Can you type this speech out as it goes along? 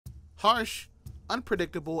Harsh,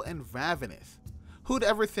 unpredictable, and ravenous. Who'd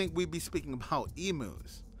ever think we'd be speaking about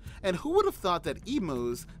emus? And who would have thought that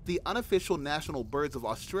emus, the unofficial national birds of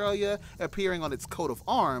Australia appearing on its coat of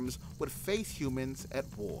arms, would face humans at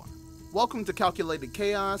war? Welcome to Calculated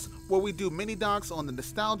Chaos, where we do mini-docs on the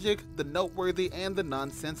nostalgic, the noteworthy, and the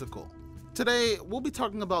nonsensical. Today, we'll be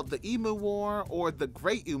talking about the Emu War, or the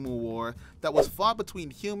Great Emu War, that was fought between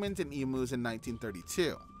humans and emus in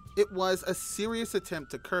 1932. It was a serious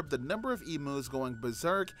attempt to curb the number of emus going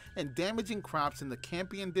berserk and damaging crops in the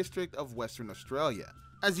Campion district of Western Australia.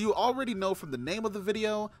 As you already know from the name of the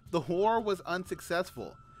video, the war was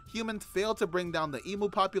unsuccessful. Humans failed to bring down the emu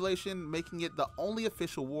population, making it the only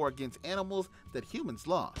official war against animals that humans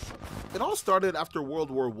lost. It all started after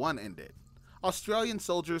World War I ended. Australian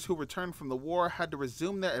soldiers who returned from the war had to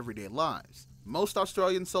resume their everyday lives. Most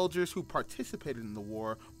Australian soldiers who participated in the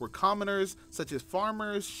war were commoners, such as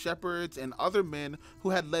farmers, shepherds, and other men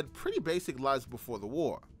who had led pretty basic lives before the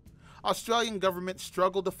war. Australian government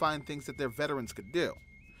struggled to find things that their veterans could do.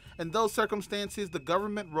 In those circumstances, the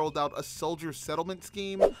government rolled out a soldier settlement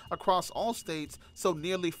scheme across all states, so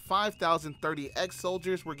nearly 5,030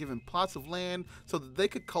 ex-soldiers were given plots of land so that they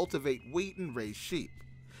could cultivate wheat and raise sheep.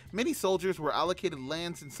 Many soldiers were allocated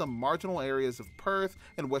lands in some marginal areas of Perth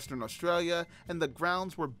and Western Australia, and the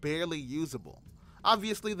grounds were barely usable.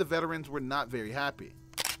 Obviously, the veterans were not very happy.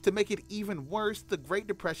 To make it even worse, the Great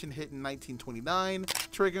Depression hit in 1929,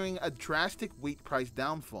 triggering a drastic wheat price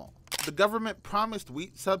downfall. The government promised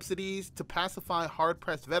wheat subsidies to pacify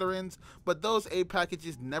hard-pressed veterans, but those aid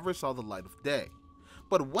packages never saw the light of day.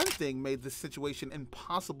 But one thing made this situation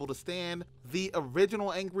impossible to stand: the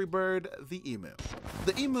original angry bird, the emu.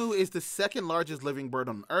 The emu is the second largest living bird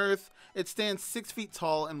on Earth. It stands 6 feet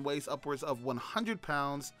tall and weighs upwards of 100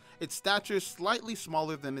 pounds. Its stature is slightly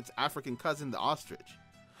smaller than its African cousin, the ostrich.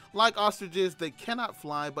 Like ostriches, they cannot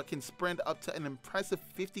fly but can sprint up to an impressive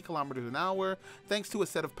 50 kilometers an hour thanks to a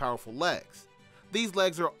set of powerful legs. These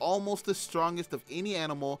legs are almost the strongest of any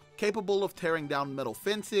animal, capable of tearing down metal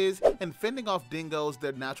fences and fending off dingoes,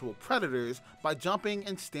 their natural predators, by jumping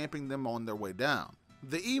and stamping them on their way down.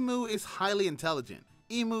 The emu is highly intelligent.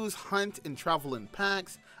 Emus hunt and travel in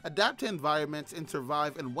packs, adapt to environments, and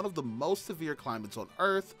survive in one of the most severe climates on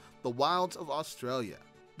Earth, the wilds of Australia.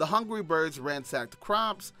 The hungry birds ransacked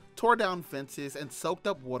crops, tore down fences, and soaked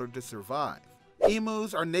up water to survive.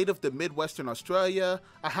 Emus are native to Midwestern Australia,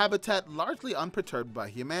 a habitat largely unperturbed by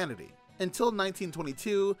humanity. Until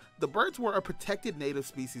 1922, the birds were a protected native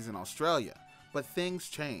species in Australia, but things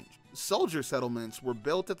changed. Soldier settlements were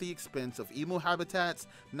built at the expense of emu habitats,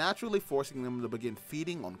 naturally forcing them to begin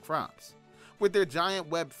feeding on crops. With their giant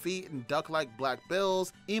webbed feet and duck-like black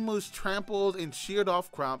bills, emus trampled and sheared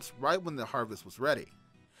off crops right when the harvest was ready.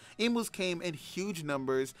 Emus came in huge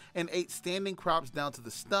numbers and ate standing crops down to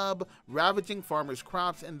the stub, ravaging farmers'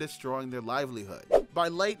 crops and destroying their livelihood. By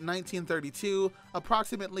late 1932,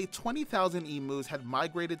 approximately 20,000 emus had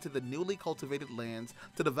migrated to the newly cultivated lands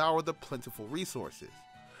to devour the plentiful resources.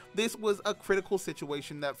 This was a critical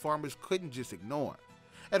situation that farmers couldn't just ignore.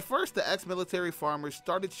 At first, the ex-military farmers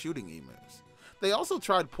started shooting emus. They also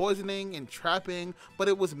tried poisoning and trapping, but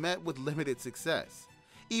it was met with limited success.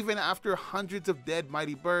 Even after hundreds of dead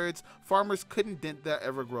mighty birds, farmers couldn't dent their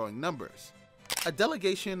ever-growing numbers. A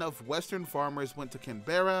delegation of Western farmers went to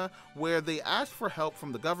Canberra, where they asked for help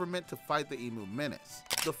from the government to fight the emu menace.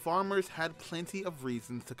 The farmers had plenty of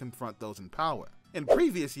reasons to confront those in power. In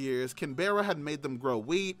previous years, Canberra had made them grow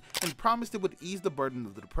wheat and promised it would ease the burden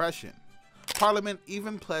of the Depression. Parliament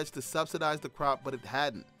even pledged to subsidize the crop, but it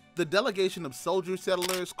hadn't. The delegation of soldier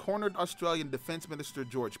settlers cornered Australian Defence Minister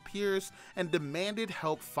George Pearce and demanded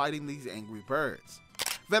help fighting these angry birds.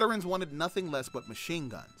 Veterans wanted nothing less but machine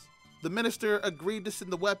guns. The minister agreed to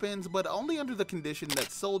send the weapons, but only under the condition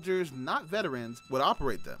that soldiers, not veterans, would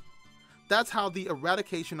operate them. That's how the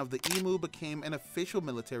eradication of the emu became an official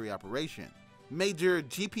military operation. Major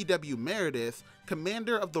GPW Meredith,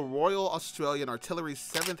 commander of the Royal Australian Artillery's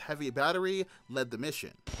 7th Heavy Battery, led the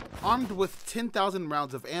mission. Armed with 10,000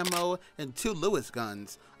 rounds of ammo and 2 Lewis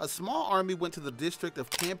guns, a small army went to the district of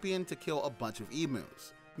Campion to kill a bunch of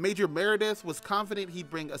emus. Major Meredith was confident he'd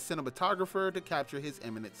bring a cinematographer to capture his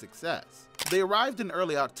imminent success. They arrived in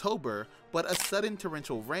early October, but a sudden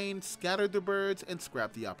torrential rain scattered the birds and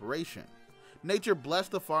scrapped the operation. Nature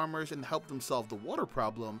blessed the farmers and helped them solve the water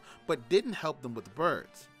problem, but didn't help them with the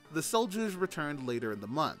birds. The soldiers returned later in the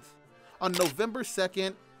month. On November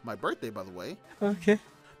 2nd, my birthday by the way,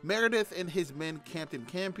 Meredith and his men camped in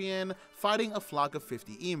Campion, fighting a flock of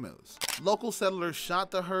 50 emus. Local settlers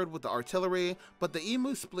shot the herd with the artillery, but the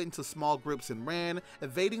emus split into small groups and ran,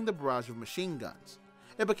 evading the barrage of machine guns.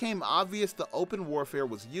 It became obvious the open warfare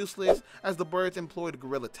was useless as the birds employed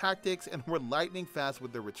guerrilla tactics and were lightning fast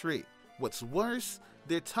with their retreat. What's worse,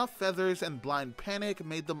 their tough feathers and blind panic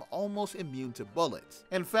made them almost immune to bullets.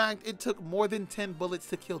 In fact, it took more than 10 bullets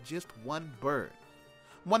to kill just one bird.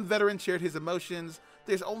 One veteran shared his emotions.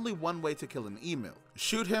 There's only one way to kill an emu.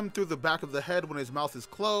 Shoot him through the back of the head when his mouth is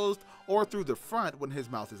closed, or through the front when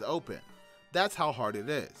his mouth is open. That's how hard it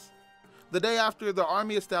is. The day after, the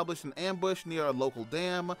army established an ambush near a local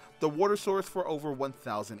dam, the water source for over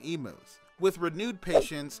 1,000 emus. With renewed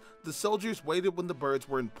patience, the soldiers waited when the birds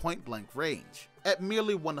were in point-blank range. At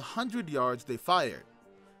merely 100 yards, they fired.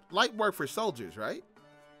 Light work for soldiers, right?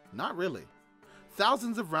 Not really.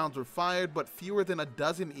 Thousands of rounds were fired, but fewer than a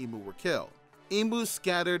dozen emu were killed. Emus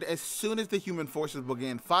scattered as soon as the human forces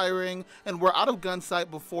began firing and were out of gunsight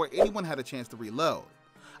before anyone had a chance to reload.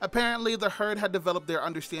 Apparently, the herd had developed their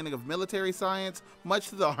understanding of military science, much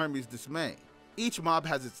to the army's dismay. Each mob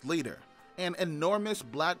has its leader, an enormous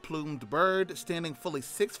black-plumed bird standing fully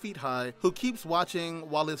 6 feet high who keeps watching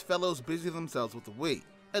while his fellows busy themselves with the wheat.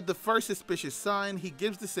 At the first suspicious sign, he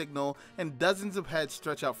gives the signal and dozens of heads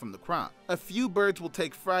stretch out from the crop. A few birds will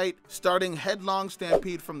take fright, starting headlong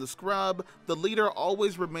stampede from the scrub, the leader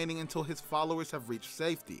always remaining until his followers have reached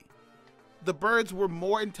safety. The birds were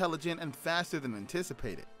more intelligent and faster than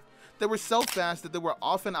anticipated. They were so fast that they were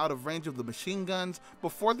often out of range of the machine guns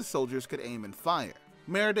before the soldiers could aim and fire.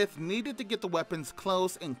 Meredith needed to get the weapons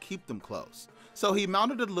close and keep them close, so he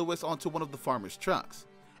mounted a Lewis onto one of the farmer's trucks.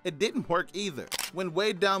 It didn't work either. When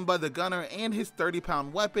weighed down by the gunner and his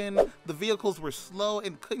 30-pound weapon, the vehicles were slow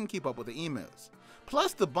and couldn't keep up with the emus.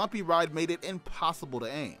 Plus, the bumpy ride made it impossible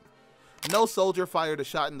to aim. No soldier fired a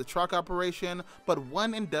shot in the truck operation, but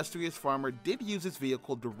one industrious farmer did use his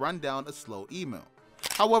vehicle to run down a slow emu.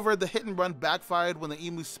 However, the hit and run backfired when the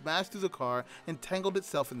emu smashed through the car and tangled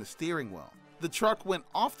itself in the steering wheel. The truck went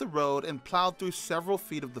off the road and plowed through several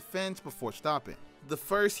feet of the fence before stopping. The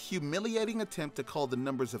first humiliating attempt to call the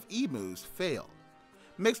numbers of emus failed.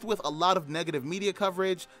 Mixed with a lot of negative media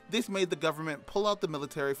coverage, this made the government pull out the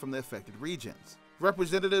military from the affected regions.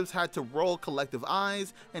 Representatives had to roll collective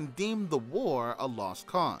eyes and deem the war a lost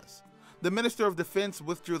cause. The Minister of Defense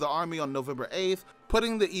withdrew the army on November 8th,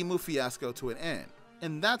 putting the emu fiasco to an end.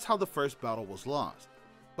 And that's how the first battle was lost.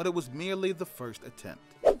 But it was merely the first attempt.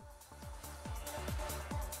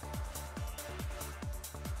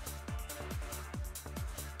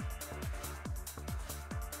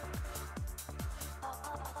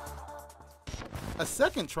 A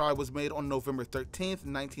second try was made on November 13,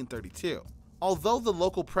 1932. Although the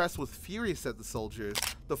local press was furious at the soldiers,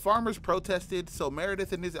 the farmers protested, so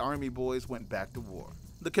Meredith and his army boys went back to war.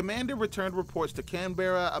 The commander returned reports to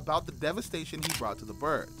Canberra about the devastation he brought to the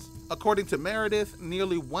birds. According to Meredith,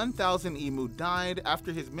 nearly 1,000 emu died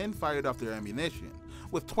after his men fired off their ammunition,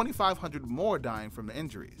 with 2,500 more dying from the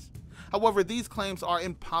injuries. However, these claims are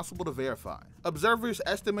impossible to verify. Observers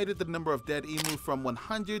estimated the number of dead emu from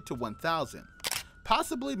 100 to 1,000.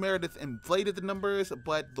 Possibly Meredith inflated the numbers,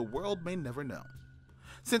 but the world may never know.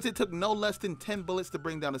 Since it took no less than 10 bullets to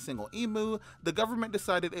bring down a single emu, the government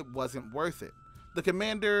decided it wasn't worth it. The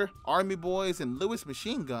commander, army boys, and Lewis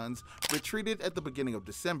machine guns retreated at the beginning of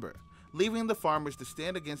December, leaving the farmers to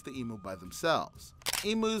stand against the emu by themselves.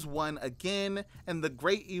 Emus won again, and the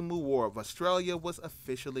Great Emu War of Australia was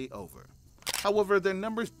officially over. However, their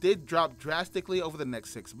numbers did drop drastically over the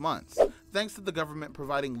next 6 months. Thanks to the government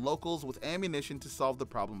providing locals with ammunition to solve the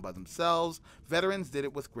problem by themselves, veterans did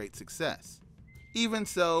it with great success. Even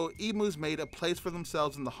so, emus made a place for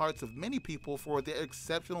themselves in the hearts of many people for their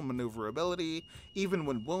exceptional maneuverability, even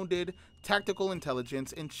when wounded, tactical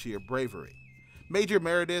intelligence, and sheer bravery. Major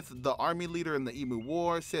Meredith, the army leader in the Emu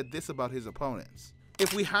War, said this about his opponents.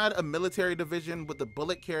 If we had a military division with the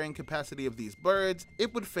bullet-carrying capacity of these birds,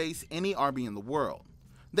 it would face any army in the world.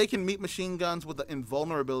 They can meet machine guns with the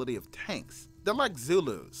invulnerability of tanks. They're like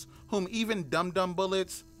Zulus, whom even dum-dum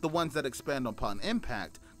bullets, the ones that expand upon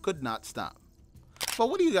impact, could not stop. But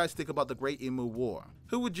what do you guys think about the Great Emu War?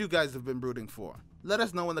 Who would you guys have been rooting for? Let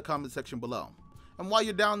us know in the comment section below. And while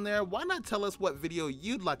you're down there, why not tell us what video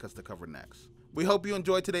you'd like us to cover next? We hope you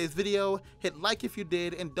enjoyed today's video, hit like if you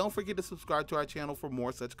did, and don't forget to subscribe to our channel for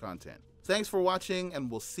more such content. Thanks for watching, and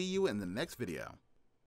we'll see you in the next video.